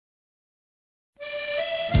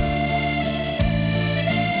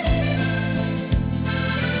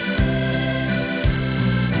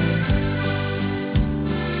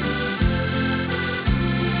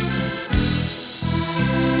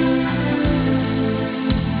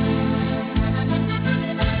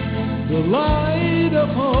light of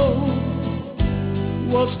hope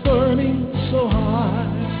was burning so high.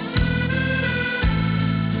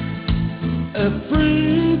 A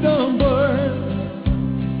freedom bird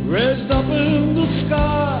raised up in the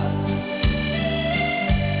sky.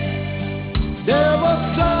 There was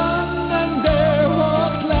sun and there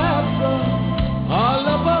was laughter, all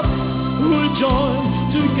of us who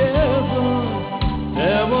joined together.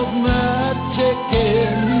 There was magic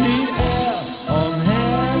in the air on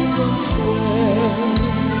Hampton Square.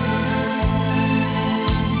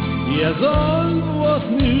 Yes, all was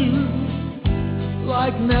new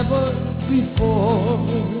like never before.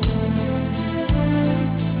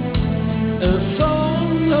 A